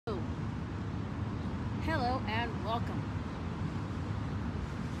Hello and welcome.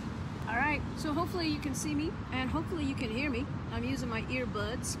 All right, so hopefully you can see me and hopefully you can hear me. I'm using my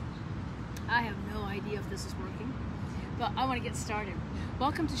earbuds. I have no idea if this is working, but I want to get started.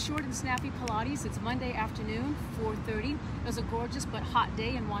 Welcome to Short and Snappy Pilates. It's Monday afternoon, 4:30. It was a gorgeous but hot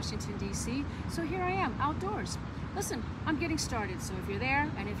day in Washington, D.C., so here I am, outdoors. Listen, I'm getting started, so if you're there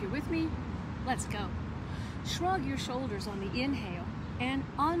and if you're with me, let's go. Shrug your shoulders on the inhale and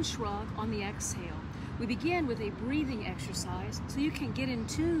unshrug on the exhale. We begin with a breathing exercise so you can get in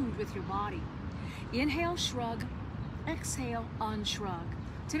tune with your body. Inhale, shrug, exhale, unshrug.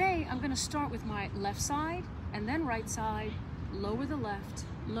 Today, I'm going to start with my left side and then right side. Lower the left,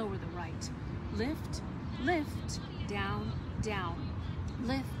 lower the right. Lift, lift, down, down.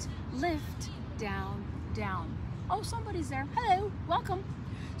 Lift, lift, down, down. Oh, somebody's there. Hello, welcome.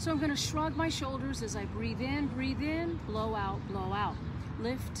 So I'm going to shrug my shoulders as I breathe in, blow out, blow out.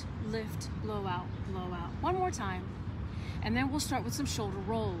 Lift, lift, blow out, blow out. One more time. And then we'll start with some shoulder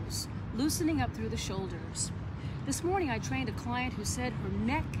rolls, loosening up through the shoulders. This morning I trained a client who said her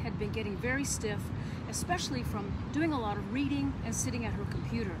neck had been getting very stiff, especially from doing a lot of reading and sitting at her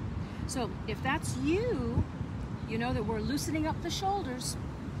computer. So if that's you, you know that we're loosening up the shoulders,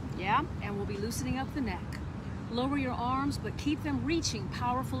 yeah? And we'll be loosening up the neck. Lower your arms, but keep them reaching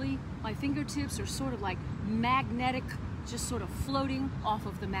powerfully. My fingertips are sort of like magnetic, just sort of floating off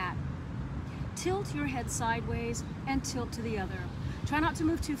of the mat. Tilt your head sideways and tilt to the other. Try not to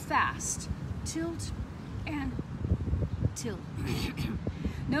move too fast. Tilt and tilt.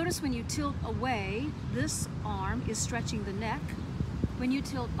 Notice when you tilt away, this arm is stretching the neck. When you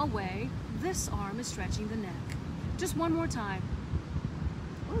tilt away, this arm is stretching the neck. Just one more time.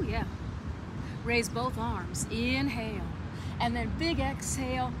 Oh yeah. Raise both arms. Inhale. And then big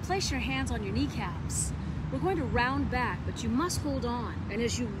exhale. Place your hands on your kneecaps. We're going to round back, but you must hold on. And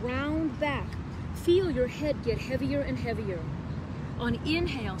as you round back, feel your head get heavier and heavier. On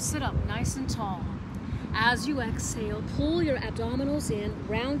inhale, sit up nice and tall. As you exhale, pull your abdominals in,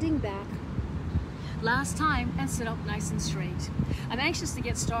 rounding back. Last time, and sit up nice and straight. I'm anxious to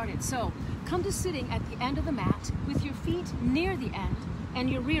get started, so come to sitting at the end of the mat with your feet near the end and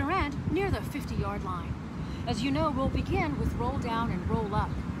your rear end near the 50-yard line. As you know, we'll begin with roll down and roll up.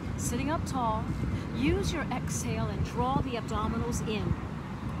 Sitting up tall, use your exhale and draw the abdominals in.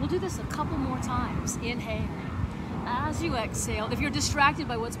 We'll do this a couple more times. Inhale. As you exhale, if you're distracted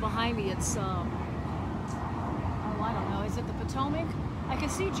by what's behind me, it's, I don't know, is it the Potomac? I can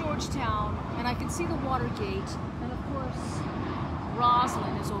see Georgetown, and I can see the Watergate, and of course,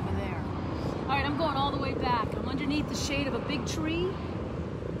 Roslyn is over there. All right, I'm going all the way back. I'm underneath the shade of a big tree.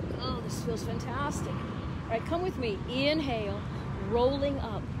 Oh, this feels fantastic. All right, come with me. Inhale, rolling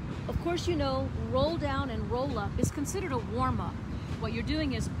up. Of course, you know, roll down and roll up is considered a warm-up. What you're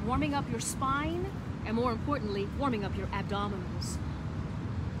doing is warming up your spine and, more importantly, warming up your abdominals.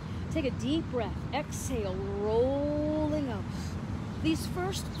 Take a deep breath. Exhale, rolling up. These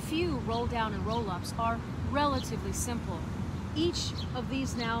first few roll down and roll ups are relatively simple. Each of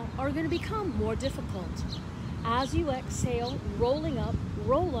these now are going to become more difficult. As you exhale, rolling up,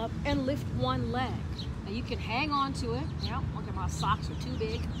 roll up, and lift one leg. Now you can hang on to it. Yeah, look at my socks are too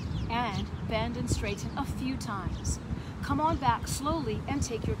big. And bend and straighten a few times. Come on back slowly and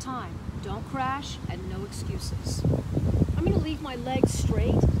take your time. Don't crash and no excuses. I'm going to leave my legs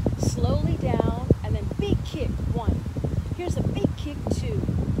straight, slowly down, and then big kick, 1. Here's a big kick, 2.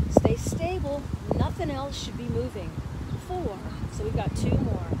 Stay stable, nothing else should be moving. 4, so we've got 2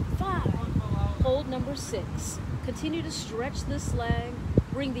 more. 5, hold number 6. Continue to stretch this leg,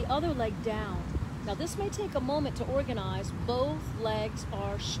 bring the other leg down. Now this may take a moment to organize. Both legs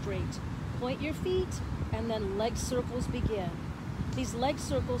are straight. Point your feet and then leg circles begin. These leg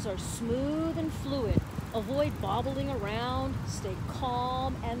circles are smooth and fluid. Avoid bobbling around. Stay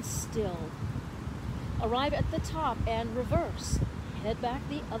calm and still. Arrive at the top and reverse. Head back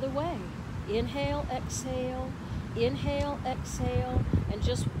the other way. Inhale, exhale, and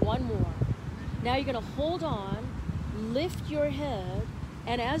just one more. Now you're going to hold on, lift your head,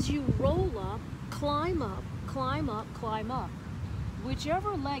 and as you roll up, climb up, climb up, climb up.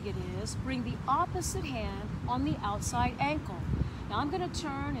 Whichever leg it is, bring the opposite hand on the outside ankle. Now I'm going to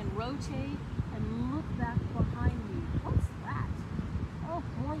turn and rotate and look back behind me. What's that? Oh,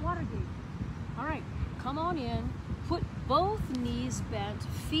 more Watergate. All right, come on in. Put both knees bent,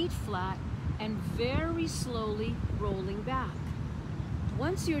 feet flat, and very slowly rolling back.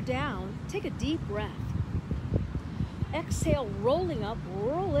 Once you're down, take a deep breath. Exhale, rolling up,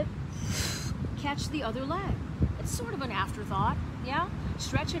 roll it, catch the other leg. It's sort of an afterthought, yeah?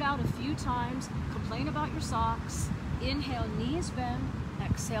 Stretch it out a few times, complain about your socks. Inhale, knees bend,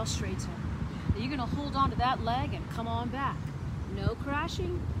 exhale, straighten. You're gonna hold on to that leg and come on back. No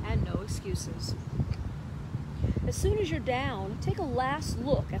crashing and no excuses. As soon as you're down, take a last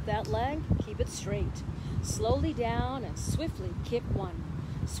look at that leg, keep it straight. Slowly down and swiftly kick 1.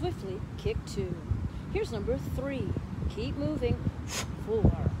 Swiftly kick 2. Here's number 3. Keep moving.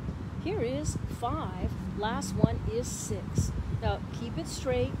 4. Here is 5. Last one is 6. Now keep it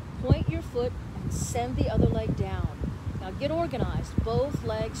straight, point your foot, and send the other leg down. Now get organized, both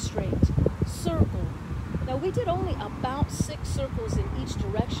legs straight. Circle. Now we did only about 6 circles in each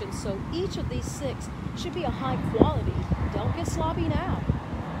direction, so each of these 6 should be a high quality. Don't get sloppy now.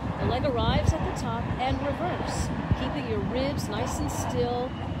 The leg arrives at the top and reverse, keeping your ribs nice and still,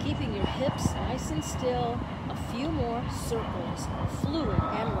 keeping your hips nice and still. A few more circles, fluid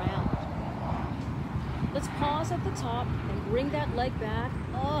and round. Let's pause at the top and bring that leg back.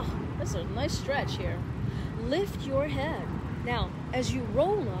 Oh, that's a nice stretch here. Lift your head. Now, as you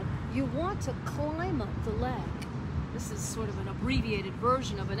roll up, you want to climb up the leg. This is sort of an abbreviated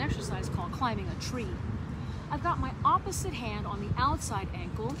version of an exercise called climbing a tree. I've got my opposite hand on the outside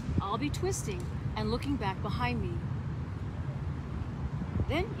ankle. I'll be twisting and looking back behind me.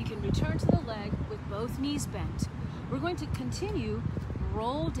 Then you can return to the leg with both knees bent. We're going to continue,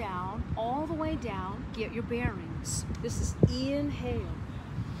 roll down, all the way down, get your bearings. This is inhale.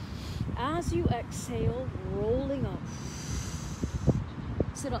 As you exhale, rolling up.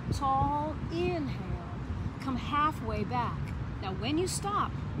 Sit up tall, inhale. Come halfway back. Now when you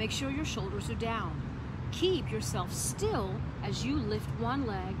stop, make sure your shoulders are down. Keep yourself still as you lift one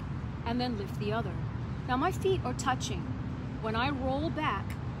leg and then lift the other. Now my feet are touching. When I roll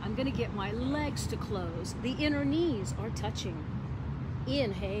back, I'm going to get my legs to close. The inner knees are touching.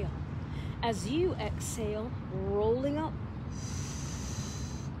 Inhale. As you exhale, rolling up.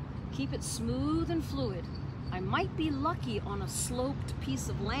 Keep it smooth and fluid. I might be lucky on a sloped piece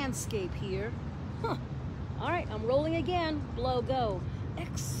of landscape here. Huh. All right, I'm rolling again. Blow, go.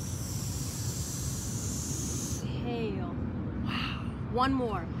 Exhale. Wow. One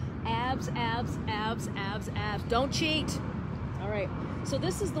more. Abs, abs, abs, abs, abs. Don't cheat. All right, so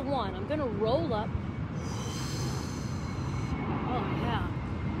this is the one. I'm gonna roll up. Oh yeah.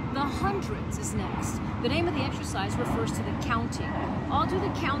 The hundreds is next. The name of the exercise refers to the counting. I'll do the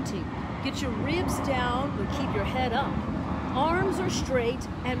counting. Get your ribs down, but keep your head up. Arms are straight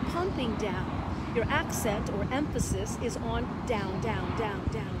and pumping down. Your accent or emphasis is on down, down, down,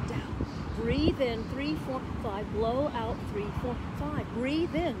 down, down. Breathe in, 3, 4, 5. Blow out, 3, 4, 5.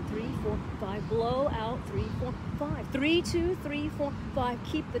 Breathe in, 3, 4, 5. Blow out, 3, 4, 5. 3, 2, 3, 4, 5.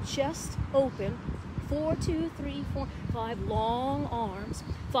 Keep the chest open. 4, 2, 3, 4, 5. Long arms.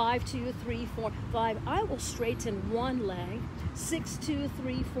 5, 2, 3, 4, 5. I will straighten one leg. 6, 2,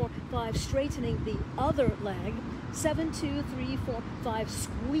 3, 4, 5. Straightening the other leg. 7, 2, 3, 4, 5.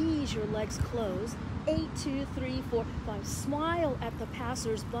 Squeeze your legs closed. 8, 2, 3, 4, 5. Smile at the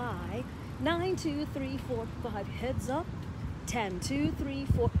passers-by. 9, 2, 3, 4, 5. Heads up. 10, 2, 3,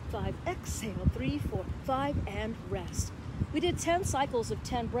 4, 5. Exhale. 3, 4, 5. And rest. We did 10 cycles of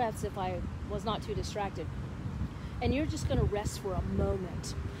 10 breaths if I was not too distracted. And you're just going to rest for a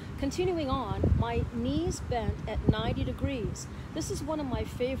moment. Continuing on, my knees bent at 90 degrees. This is one of my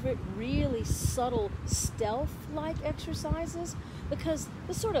favorite really subtle stealth-like exercises because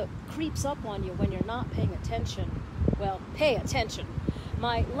this sort of creeps up on you when you're not paying attention. Well, pay attention.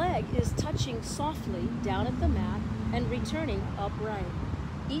 My leg is touching softly down at the mat and returning upright.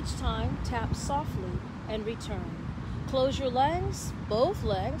 Each time, tap softly and return. Close your legs, both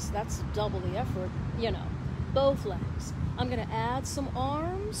legs, that's double the effort, you know, both legs. I'm gonna add some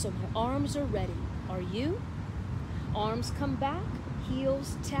arms, so my arms are ready. Are you? Arms come back,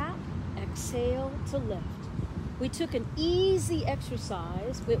 heels tap, exhale to lift. We took an easy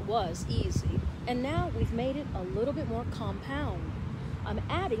exercise, it was easy, and now we've made it a little bit more compound. I'm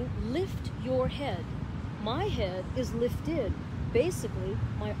adding lift your head. My head is lifted. Basically,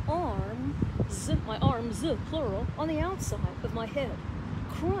 my arms, plural, on the outside of my head.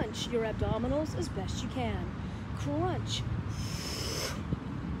 Crunch your abdominals as best you can. Crunch.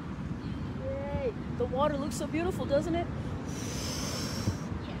 Yay. The water looks so beautiful, doesn't it?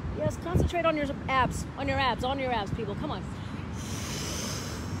 Yes, concentrate on your abs, people. Come on.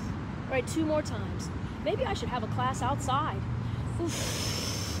 All right, 2 more times. Maybe I should have a class outside.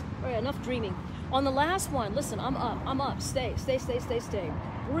 Oof. All right, enough dreaming. On the last one, listen, I'm up. Stay.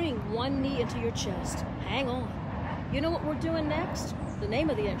 Bring one knee into your chest. Hang on. You know what we're doing next? The name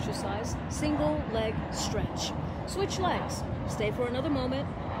of the exercise, single leg stretch. Switch legs. Stay for another moment.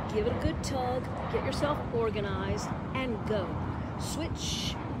 Give it a good tug. Get yourself organized and go.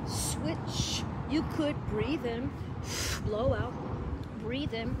 Switch, switch. You could breathe in, blow out.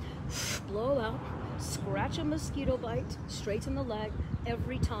 Breathe in, blow out, scratch a mosquito bite, straighten the leg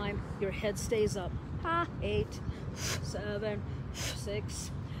every time your head stays up. 8, 7,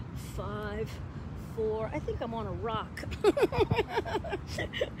 6, 5, 4. I think I'm on a rock.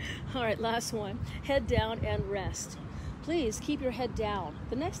 All right, last one. Head down and rest. Please keep your head down.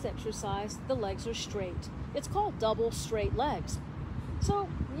 The next exercise, the legs are straight. It's called double straight legs. So,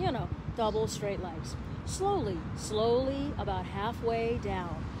 you know, double straight legs. Slowly, about halfway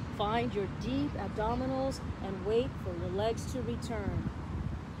down. Find your deep abdominals and wait for your legs to return.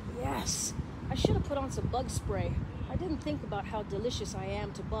 Yes, I should have put on some bug spray. I didn't think about how delicious I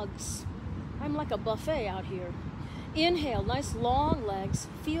am to bugs. I'm like a buffet out here. Inhale, nice long legs.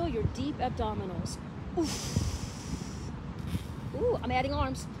 Feel your deep abdominals. Oof. Ooh, I'm adding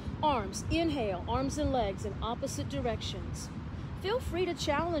arms. Arms, inhale, arms and legs in opposite directions. Feel free to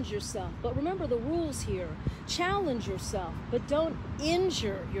challenge yourself, but remember the rules here. Challenge yourself, but don't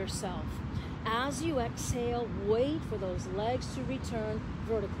injure yourself. As you exhale, wait for those legs to return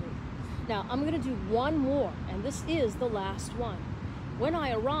vertically. Now, I'm going to do one more, and this is the last one. When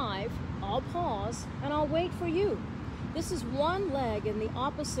I arrive, I'll pause, and I'll wait for you. This is one leg and the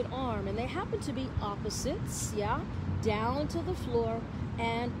opposite arm, and they happen to be opposites, yeah? Down to the floor,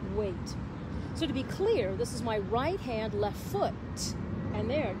 and wait. So to be clear, this is my right hand, left foot, and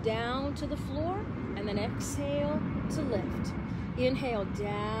there, down to the floor, and then exhale to lift. Inhale,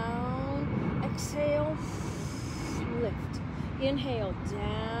 down, exhale, lift. Inhale,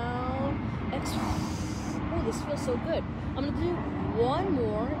 down, exhale. Oh, this feels so good. I'm gonna do one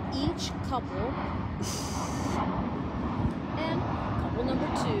more, each couple, and couple number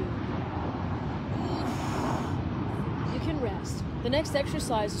 2. You can rest. The next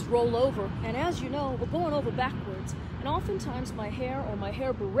exercise is roll over, and as you know, we're going over backwards, and oftentimes my hair or my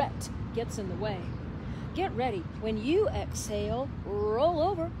hair barrette gets in the way. Get ready. When you exhale, roll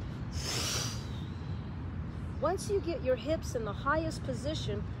over. Once you get your hips in the highest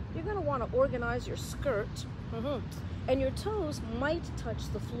position, you're going to want to organize your skirt, and your toes might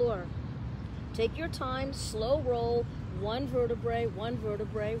touch the floor. Take your time, slow roll, one vertebrae, one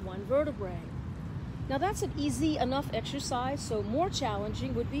vertebrae, one vertebrae. Now that's an easy enough exercise, so more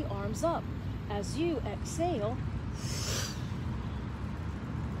challenging would be arms up. As you exhale,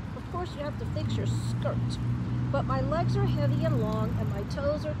 of course you have to fix your skirt, but my legs are heavy and long and my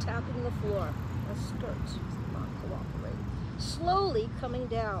toes are tapping the floor. My skirt is not cooperating. Slowly coming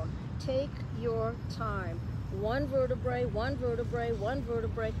down. Take your time. One vertebrae, one vertebrae, one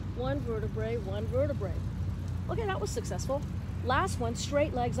vertebrae, one vertebrae, one vertebrae. Okay, that was successful. Last one,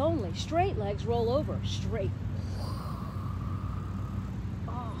 straight legs only. Straight legs, roll over. Straight.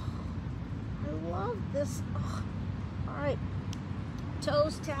 Oh, I love this. Oh. All right.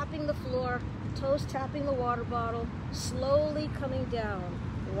 Toes tapping the floor, toes tapping the water bottle, slowly coming down.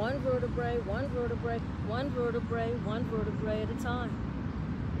 One vertebrae, one vertebrae, one vertebrae, one vertebrae at a time.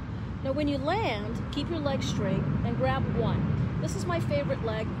 Now when you land, keep your legs straight and grab one. This is my favorite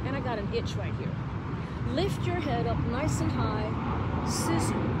leg, and I got an itch right here. Lift your head up nice and high.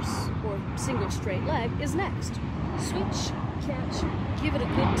 Scissors, or single straight leg, is next. Switch, catch, give it a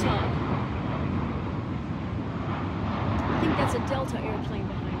good tug. I think that's a Delta airplane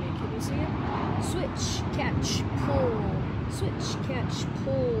behind me. Can you see it? Switch, catch, pull. Switch, catch,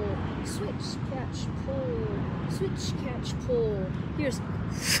 pull. Switch, catch, pull. Switch, catch, pull. Here's...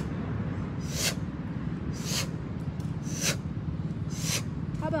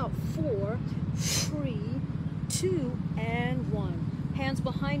 How about 4, 3, 2, and 1. Hands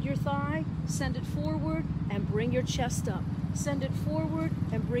behind your thigh, send it forward and bring your chest up. Send it forward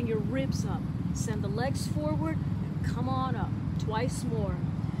and bring your ribs up. Send the legs forward and come on up. Twice more.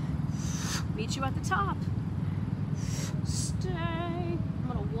 Meet you at the top. Stay. I'm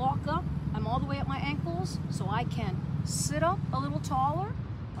gonna walk up. I'm all the way at my ankles so I can sit up a little taller.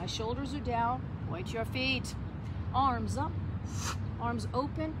 My shoulders are down. Point your feet. Arms up. Arms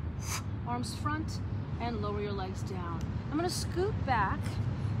open, arms front, and lower your legs down. I'm gonna scoot back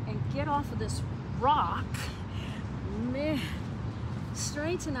and get off of this rock.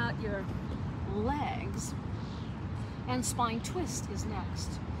 Straighten out your legs, and spine twist is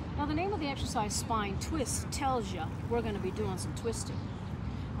next. Now the name of the exercise, spine twist, tells you we're gonna be doing some twisting.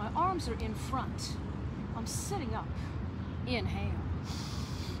 My arms are in front. I'm sitting up. Inhale.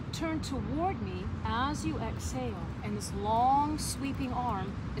 Turn toward me as you exhale, and this long sweeping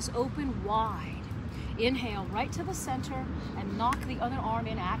arm is open wide. Inhale right to the center and knock the other arm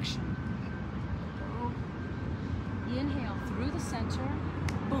in action. Inhale through the center,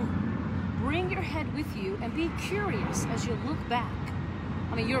 boom. Bring your head with you and be curious as you look back.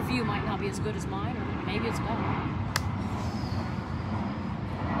 I mean, your view might not be as good as mine, or maybe it's better.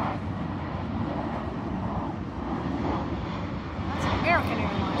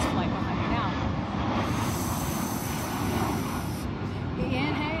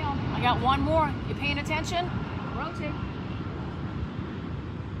 one more. You paying attention? Rotate.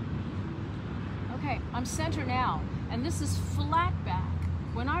 Okay, I'm center now, and this is flat back.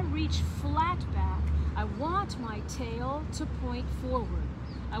 When I reach flat back, I want my tail to point forward.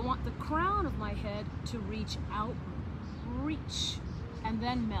 I want the crown of my head to reach outward. Reach, and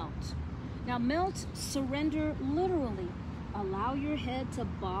then melt. Now melt, surrender literally. Allow your head to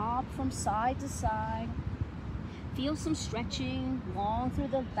bob from side to side. Feel some stretching long through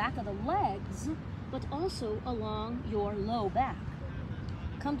the back of the legs, but also along your low back.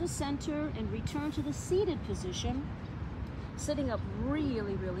 Come to center and return to the seated position, sitting up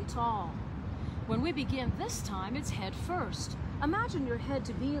really, really tall. When we begin this time, it's head first. Imagine your head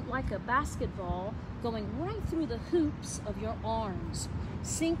to be like a basketball going right through the hoops of your arms.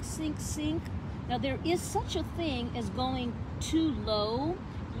 Sink, sink, sink. Now there is such a thing as going too low.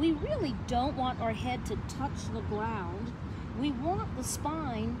 We really don't want our head to touch the ground. We want the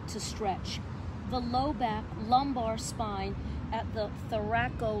spine to stretch. The low back lumbar spine at the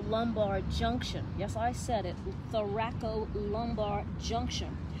thoracolumbar junction. Yes, I said it, thoracolumbar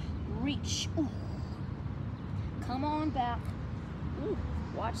junction. Reach. Ooh. Come on back. Ooh.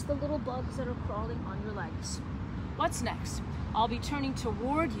 Watch the little bugs that are crawling on your legs. What's next? I'll be turning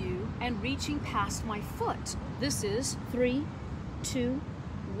toward you and reaching past my foot. This is 3, 2,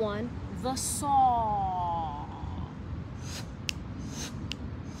 1, the saw.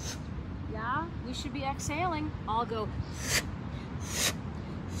 Yeah, we should be exhaling. I'll go,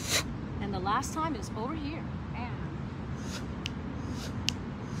 and the last time is over here. And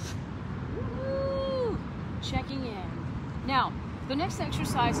woo, checking in. Now, the next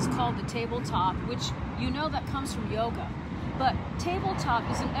exercise is called the tabletop, which you know that comes from yoga. But tabletop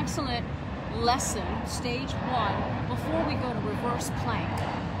is an excellent lesson, stage 1, before we go to reverse plank.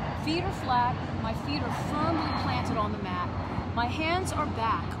 Feet are flat, my feet are firmly planted on the mat. My hands are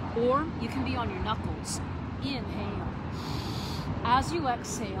back, or you can be on your knuckles. Inhale. As you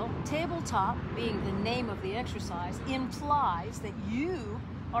exhale, tabletop, being the name of the exercise, implies that you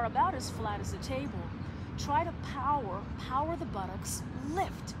are about as flat as a table. Try to power the buttocks,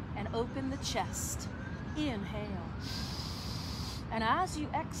 lift and open the chest. Inhale. And as you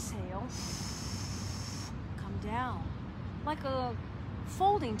exhale, come down like a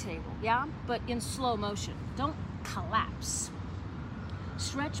folding table, yeah? But in slow motion. Don't collapse.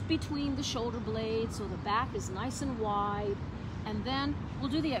 Stretch between the shoulder blades so the back is nice and wide. And then we'll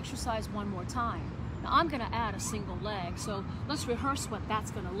do the exercise one more time. Now I'm gonna add a single leg, so let's rehearse what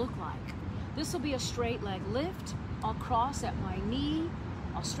that's gonna look like. This will be a straight leg lift. I'll cross at my knee,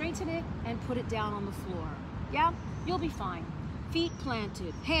 I'll straighten it and put it down on the floor. Yeah, you'll be fine. Feet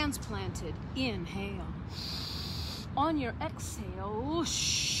planted, hands planted. Inhale. On your exhale,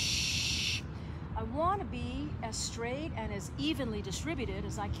 whoosh. I want to be as straight and as evenly distributed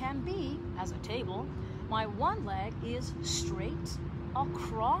as I can be as a table. My one leg is straight. I'll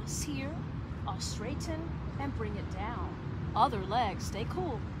cross here, I'll straighten and bring it down. Other leg, stay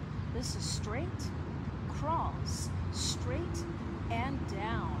cool. This is straight, cross, straight, and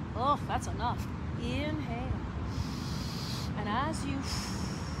down. Oh, that's enough. Inhale. And as you...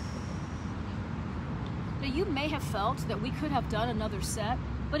 Now, you may have felt that we could have done another set,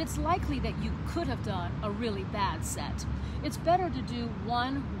 but it's likely that you could have done a really bad set. It's better to do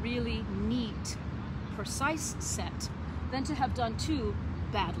one really neat, precise set than to have done 2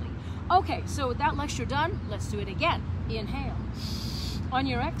 badly. Okay, so with that lecture done, let's do it again. Inhale. On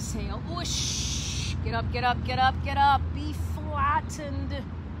your exhale, whoosh, get up, get up, get up, get up, be flattened.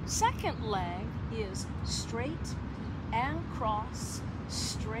 Second leg is straight and cross,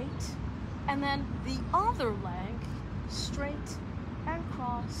 straight, and then the other leg, straight and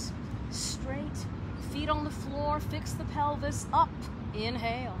cross, straight, feet on the floor, fix the pelvis, up,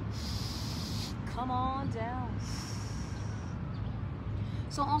 inhale, come on down.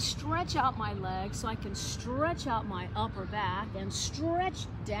 So I'll stretch out my legs so I can stretch out my upper back and stretch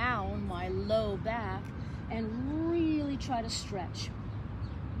down my low back and really try to stretch.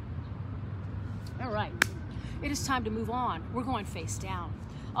 All right, it is time to move on. We're going face down.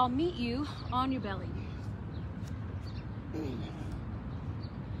 I'll meet you on your belly.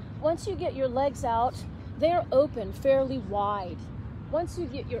 Once you get your legs out, they're open fairly wide. Once you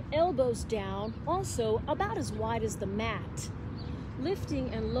get your elbows down, also about as wide as the mat. Lifting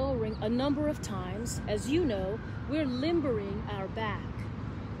and lowering a number of times. As you know, we're limbering our back.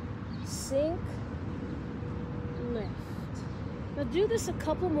 Sink, lift. Now do this a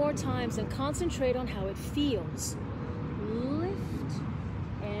couple more times and concentrate on how it feels. Lift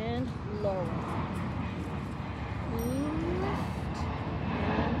and lower. Lift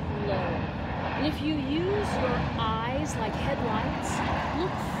and lower. And if you use your eyes eyes like headlights.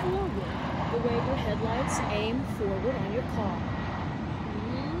 Look forward the way your headlights aim forward on your car.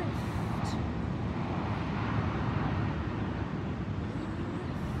 Lift.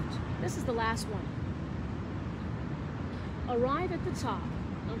 This is the last one. Arrive at the top.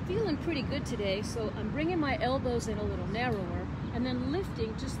 I'm feeling pretty good today, so I'm bringing my elbows in a little narrower and then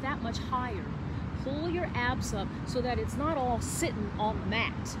lifting just that much higher. Pull your abs up so that it's not all sitting on the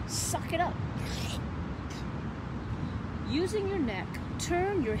mat. Suck it up. Using your neck,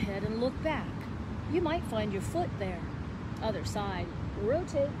 turn your head and look back. You might find your foot there. Other side.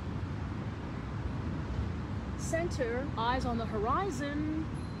 Rotate. Center, eyes on the horizon,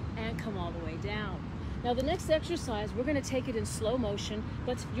 and come all the way down. Now the next exercise, we're going to take it in slow motion,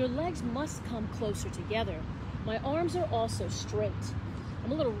 but your legs must come closer together. My arms are also straight.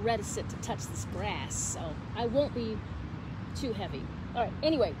 I'm a little reticent to touch this grass, so I won't be too heavy. All right,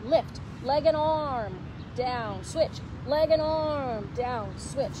 anyway, lift. Leg and arm, down, switch. Leg and arm, down,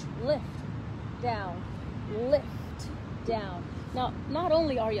 switch. Lift, down, lift, down. Now, not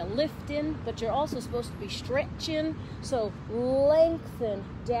only are you lifting, but you're also supposed to be stretching. So lengthen,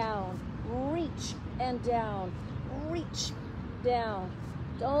 down, reach and down, reach, down.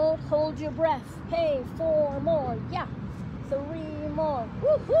 Don't hold your breath. Hey, 4 more, yeah. 3 more,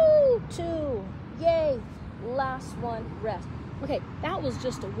 woohoo, 2, yay. Last one, rest. Okay, that was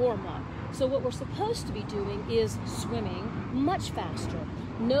just a warm-up. So what we're supposed to be doing is swimming much faster.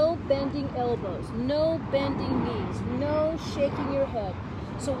 No bending elbows, no bending knees, no shaking your head.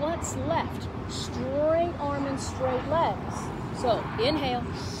 So what's left? Straight arm and straight legs. So inhale,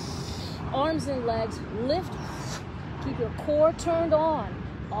 arms and legs, lift, keep your core turned on.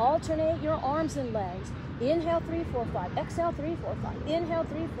 Alternate your arms and legs. Inhale, 3, 4, 5, exhale, 3, 4, 5, inhale,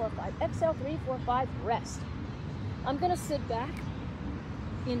 3, 4, 5, exhale, 3, 4, 5, rest. I'm gonna sit back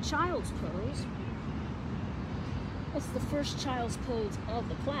in child's pose. It's the first child's pose of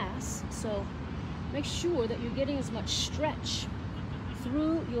the class, so make sure that you're getting as much stretch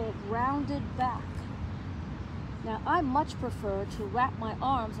through your rounded back. Now, I much prefer to wrap my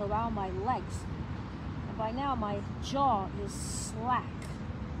arms around my legs. And by now, my jaw is slack.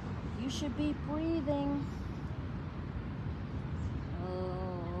 You should be breathing.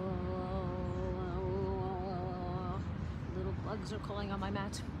 Little bugs are calling on my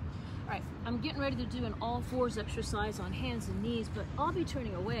mat. All right, I'm getting ready to do an all fours exercise on hands and knees, but I'll be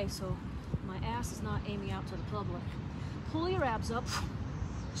turning away so my ass is not aiming out to the public. Pull your abs up,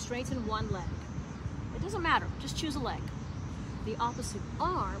 straighten one leg. It doesn't matter, just choose a leg. The opposite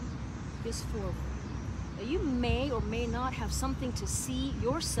arm is forward. Now, you may or may not have something to see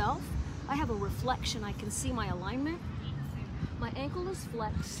yourself. I have a reflection, I can see my alignment. My ankle is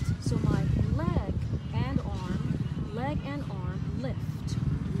flexed, so my leg and arm lift,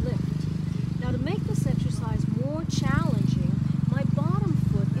 lift. Now to make this exercise more challenging, my bottom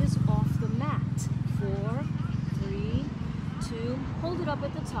foot is off the mat. 4, 3, 2, hold it up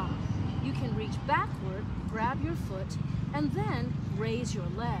at the top. You can reach backward, grab your foot, and then raise your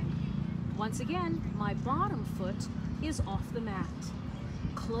leg. Once again, my bottom foot is off the mat.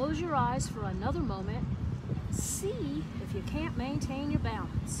 Close your eyes for another moment. See if you can't maintain your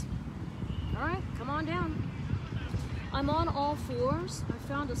balance. All right, come on down. I'm on all fours. I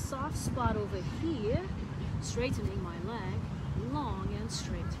found a soft spot over here, straightening my leg, long and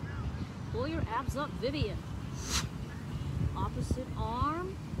straight. Pull your abs up, Vivian. Opposite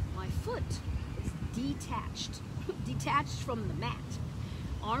arm, my foot is detached, detached from the mat.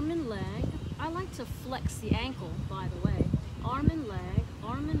 Arm and leg, I like to flex the ankle, by the way. Arm and leg,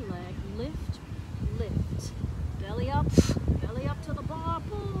 lift, lift. Belly up to the bar,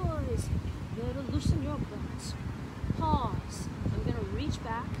 boys. Better loosen your butt. Pause. I'm gonna reach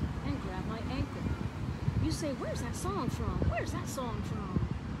back and grab my ankle. You say, where's that song from? Where's that song from?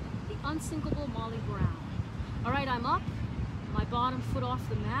 The Unsinkable Molly Brown. All right, I'm up. My bottom foot off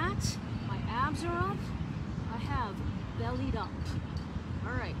the mat. My abs are up. I have bellied up.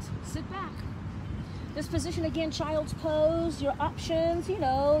 All right, sit back. This position again, child's pose. Your options, you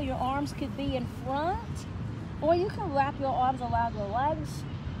know, your arms could be in front, or you can wrap your arms around your legs,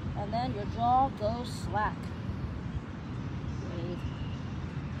 and then your jaw goes slack. Breathe.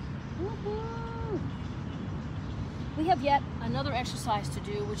 Woohoo! We have yet another exercise to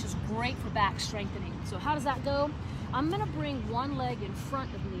do, which is great for back strengthening. So how does that go? I'm gonna bring one leg in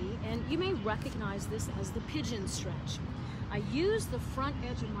front of me, and you may recognize this as the pigeon stretch. I use the front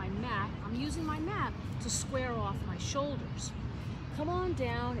edge of my mat. I'm using my mat to square off my shoulders. Come on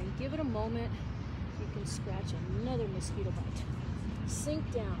down and give it a moment. You can scratch another mosquito bite.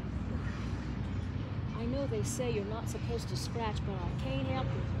 Sink down. I know they say you're not supposed to scratch, but I can't help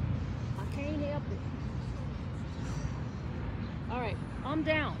it. I can't help it. All right, I'm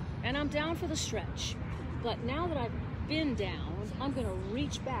down, and I'm down for the stretch. But now that I've been down, I'm gonna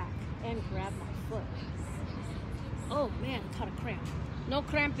reach back and grab my foot. Oh man, I caught a cramp. No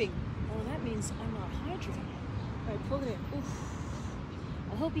cramping. Oh, that means I'm not hydrated. All right, pull it in. Oof.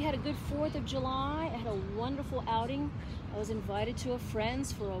 I hope you had a good 4th of July. I had a wonderful outing. I was invited to a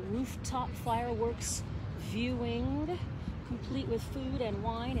friend's for a rooftop fireworks viewing, complete with food and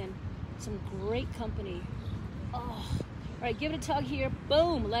wine and some great company. Oh, all right, give it a tug here.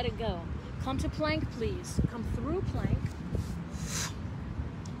 Boom, let it go. Come to plank, please. Come through plank.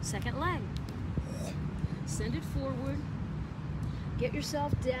 Second leg. Send it forward. Get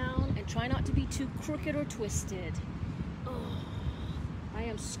yourself down and try not to be too crooked or twisted. Oh, I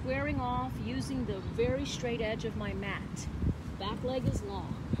am squaring off using the very straight edge of my mat. Back leg is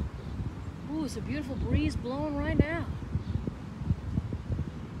long. Ooh, it's a beautiful breeze blowing right now.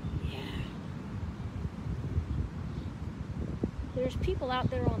 Yeah. There's people out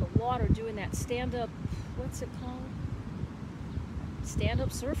there on the water doing that stand-up, what's it called? Stand-up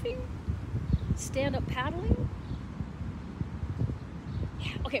surfing? Stand-up paddling?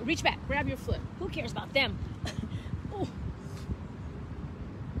 Yeah, okay, reach back, grab your foot. Who cares about them? Oh.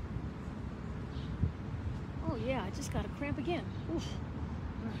 Oh yeah, I just got a cramp again. Oof.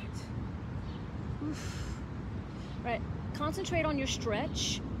 All right. Oof. Right, concentrate on your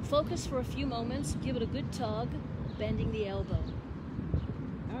stretch. Focus for a few moments, give it a good tug, bending the elbow.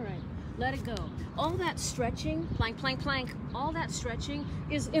 All right, let it go. All that stretching, plank, plank, plank, all that stretching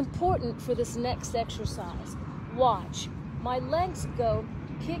is important for this next exercise. Watch. My legs go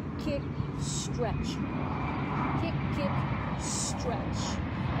kick, kick, stretch. Kick, kick, stretch.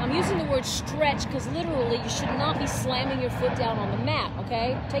 Now, I'm using the word stretch because literally you should not be slamming your foot down on the mat,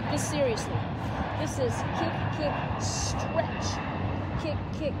 okay? Take this seriously. This is kick, kick, stretch. Kick,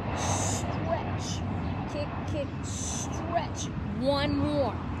 kick, stretch. Kick, kick, stretch. One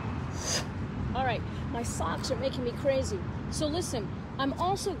more. All right, my socks are making me crazy. So listen, I'm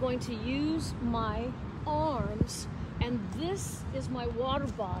also going to use my arms, and this is my water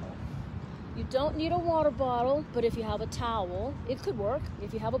bottle. You don't need a water bottle, but if you have a towel, it could work.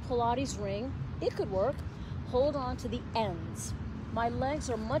 If you have a Pilates ring, it could work. Hold on to the ends. My legs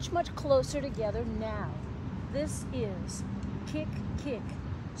are much, much closer together now. This is kick, kick,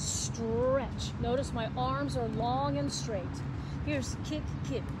 stretch. Notice my arms are long and straight. Here's kick,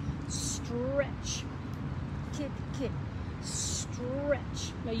 kick, stretch. Kick, kick,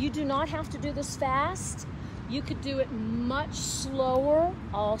 stretch. Now you do not have to do this fast. You could do it much slower.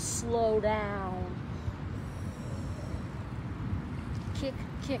 I'll slow down. Kick,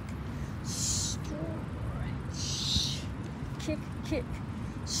 kick, stretch. Kick, kick,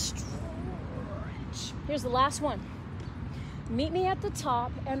 stretch. Here's the last one. Meet me at the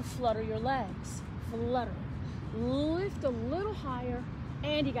top and flutter your legs. Flutter. Lift a little higher.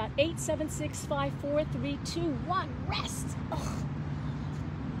 And you got 8, 7, 6, 5, 4, 3, 2, 1. Rest. Ugh.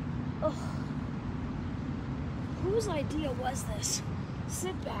 Ugh. Whose idea was this?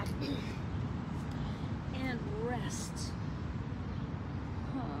 Sit back and rest.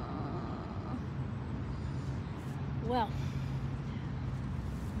 Well,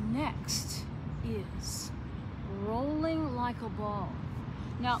 next is rolling like a ball.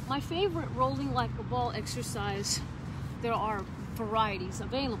 Now, my favorite rolling like a ball exercise, there are varieties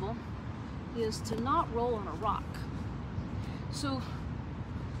available, is to not roll on a rock. So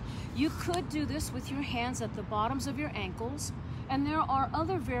you could do this with your hands at the bottoms of your ankles, and there are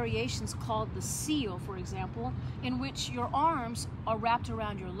other variations called the seal, for example, in which your arms are wrapped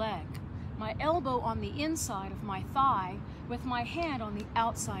around your leg, my elbow on the inside of my thigh with my hand on the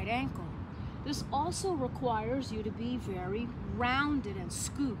outside ankle. This also requires you to be very rounded and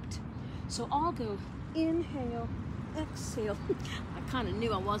scooped. So I'll go inhale, exhale. I kind of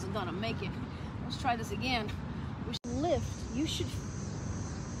knew I wasn't gonna make it. Let's try this again. We should lift. You should.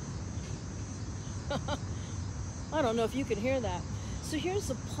 I don't know if you can hear that. So here's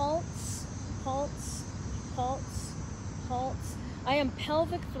the pulse, pulse, pulse, pulse. I am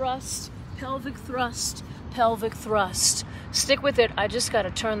pelvic thrust, pelvic thrust, pelvic thrust. Stick with it. I just got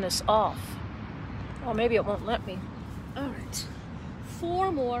to turn this off. Oh, maybe it won't let me. All right.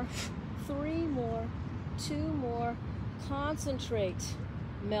 4 more, 3 more, 2 more. Concentrate.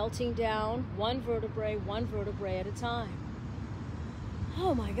 Melting down 1 vertebrae at a time.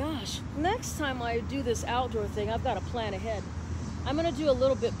 Oh my gosh. Next time I do this outdoor thing, I've got to plan ahead. I'm going to do a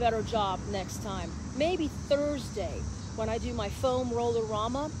little bit better job next time. Maybe Thursday when I do my foam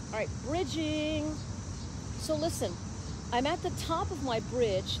roller-rama. All right, bridging. So listen, I'm at the top of my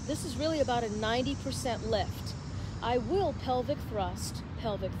bridge. This is really about a 90% lift. I will pelvic thrust,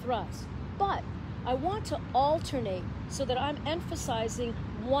 but I want to alternate so that I'm emphasizing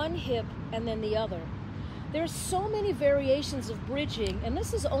one hip and then the other. There's so many variations of bridging, and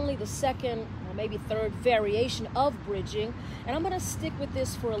this is only the second or maybe third variation of bridging, and I'm going to stick with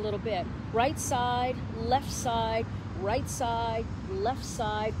this for a little bit. Right side, left side, right side, left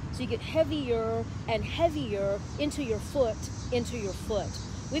side, so you get heavier and heavier into your foot,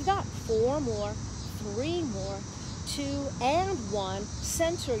 We've got 4 more, 3 more, 2 and 1.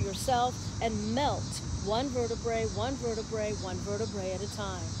 Center yourself and melt one vertebrae, one vertebrae, one vertebrae at a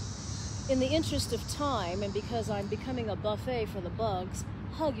time. In the interest of time, and because I'm becoming a buffet for the bugs,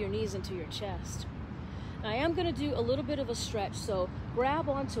 hug your knees into your chest. Now, I am going to do a little bit of a stretch, so grab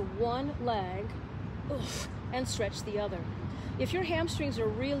onto one leg and stretch the other. If your hamstrings are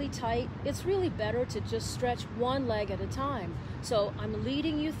really tight, it's really better to just stretch one leg at a time. So I'm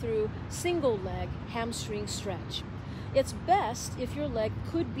leading you through single leg hamstring stretch. It's best if your leg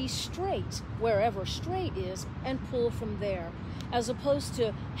could be straight, wherever straight is, and pull from there, as opposed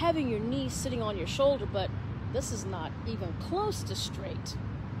to having your knee sitting on your shoulder, but this is not even close to straight.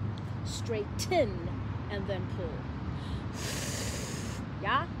 Straighten and then pull.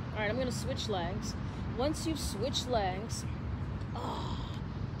 Yeah? All right, I'm gonna switch legs. Once you've switched legs,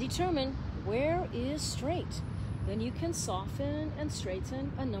 determine where is straight. Then you can soften and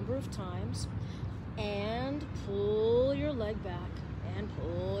straighten a number of times and pull your leg back and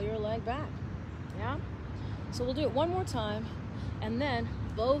pull your leg back. Yeah? So we'll do it one more time, and then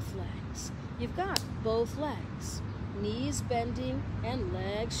both legs. You've got both legs. Knees bending and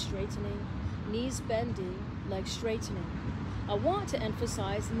legs straightening. Knees bending, legs straightening. I want to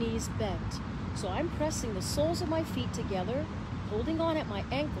emphasize knees bent. So I'm pressing the soles of my feet together, holding on at my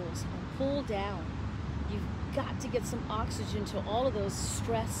ankles, and pull down. You've got to get some oxygen to all of those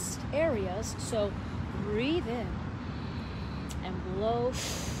stressed areas, so breathe in and blow.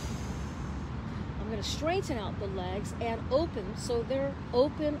 I'm going to straighten out the legs and open, so they're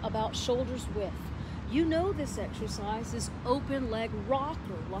open about shoulders width. You know this exercise is open leg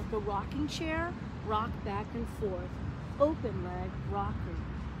rocker, like a rocking chair, rock back and forth. Open leg rocker.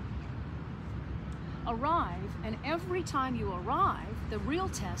 Arrive, and every time you arrive, the real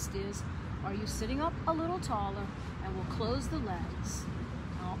test is, are you sitting up a little taller? And we'll close the legs.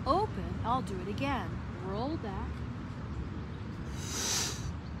 I'll open, I'll do it again. Roll back.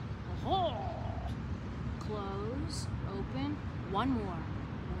 Close, open, one more.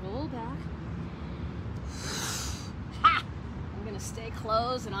 Roll back. Ha! I'm gonna stay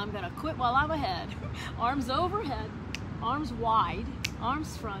closed and I'm gonna quit while I'm ahead. Arms overhead, arms wide,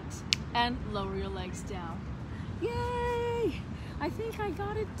 arms front, and lower your legs down. Yay! I think I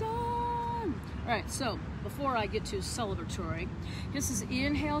got it done. All right, so before I get too celebratory, this is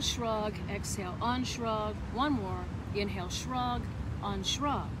inhale, shrug, exhale, unshrug. One more, inhale, shrug,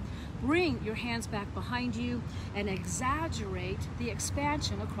 unshrug. Bring your hands back behind you and exaggerate the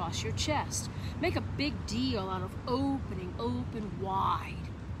expansion across your chest. Make a big deal out of opening, open wide.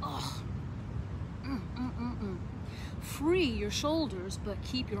 Ugh. Free your shoulders, but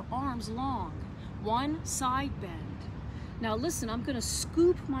keep your arms long. One side bend. Now listen, I'm gonna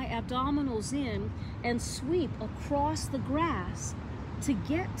scoop my abdominals in and sweep across the grass to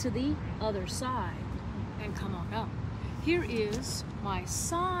get to the other side. And come on up. Here is my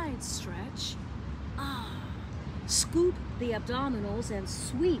side stretch. Scoop the abdominals and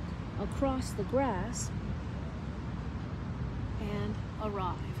sweep across the grass and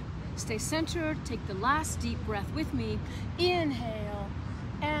arrive. Stay centered, take the last deep breath with me. Inhale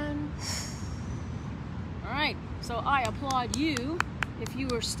and all right, so I applaud you. If you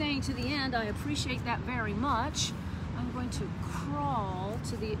are staying to the end, I appreciate that very much. I'm going to crawl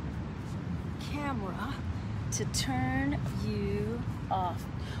to the camera to turn you off.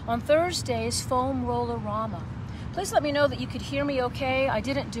 On Thursdays, Foam Roller-Rama. Please let me know that you could hear me okay. I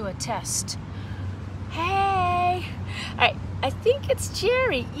didn't do a test. Hey! All right, I think it's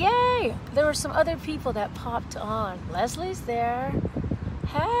Jerry. Yay! There were some other people that popped on. Leslie's there.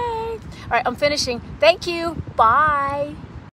 Hey! All right, I'm finishing. Thank you. Bye.